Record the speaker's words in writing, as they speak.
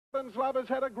Carlton's Lovers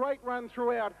had a great run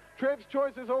throughout. Trev's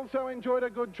Choice has also enjoyed a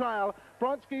good trail.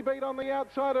 Bronski beat on the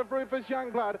outside of Rufus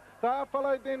Youngblood. They are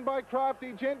followed then by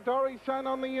Crafty Gent, Dory's Son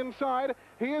on the inside.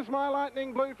 Here's My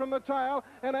Lightning Blue from the tail,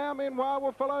 and Our Memoir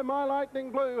will follow My Lightning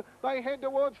Blue. They head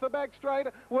towards the back straight.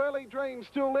 Whirley Dream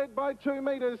still led by 2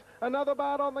 metres. Another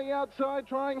Bart on the outside,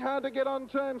 trying hard to get on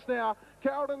terms now.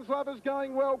 Carlton's Lovers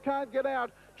going well, can't get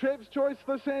out. Trev's Choice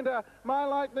the centre. My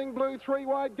Lightning Blue 3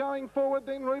 wide going forward,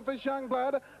 then Rufus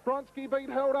Youngblood. Bronski beat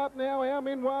held up now. Our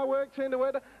Memoir works into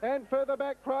it, and further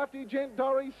back Crafty Gent,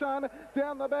 Dory's Son.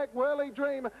 Down the back Whirley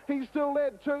Dream. He's still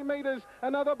led 2 metres.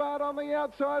 Another Bart on the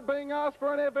outside being asked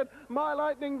for an effort. My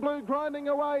Lightning Blue grinding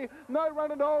away. No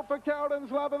run at all for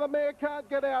Carlton's Lover. The mare can't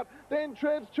get out. Then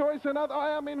Trev's Choice, another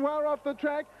Our Memoir off the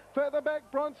track. Further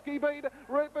back, Bronski beat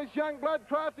Rufus Youngblood,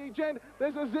 Crafty Gent.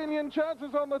 There's a zillion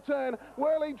chances on the turn.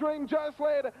 Whirley Dream just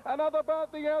led. Another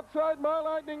Bart the outside, My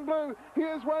Lightning Blue.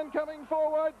 Here's one coming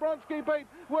forward. Bronski beat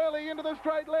Whirley into the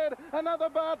straight lead. Another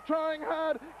Bart trying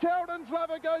hard. Carlton's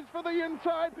Lover goes for the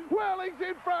inside. Whirley's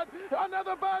in front.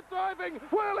 Another Bart diving.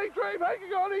 Whirley Dream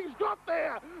hanging on. He's got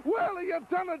there. Whirley, you've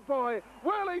done it, boy.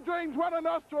 Whirley Dream's won a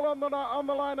nostril on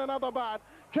the line. Another Bart.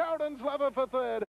 Carlton's Lover for third.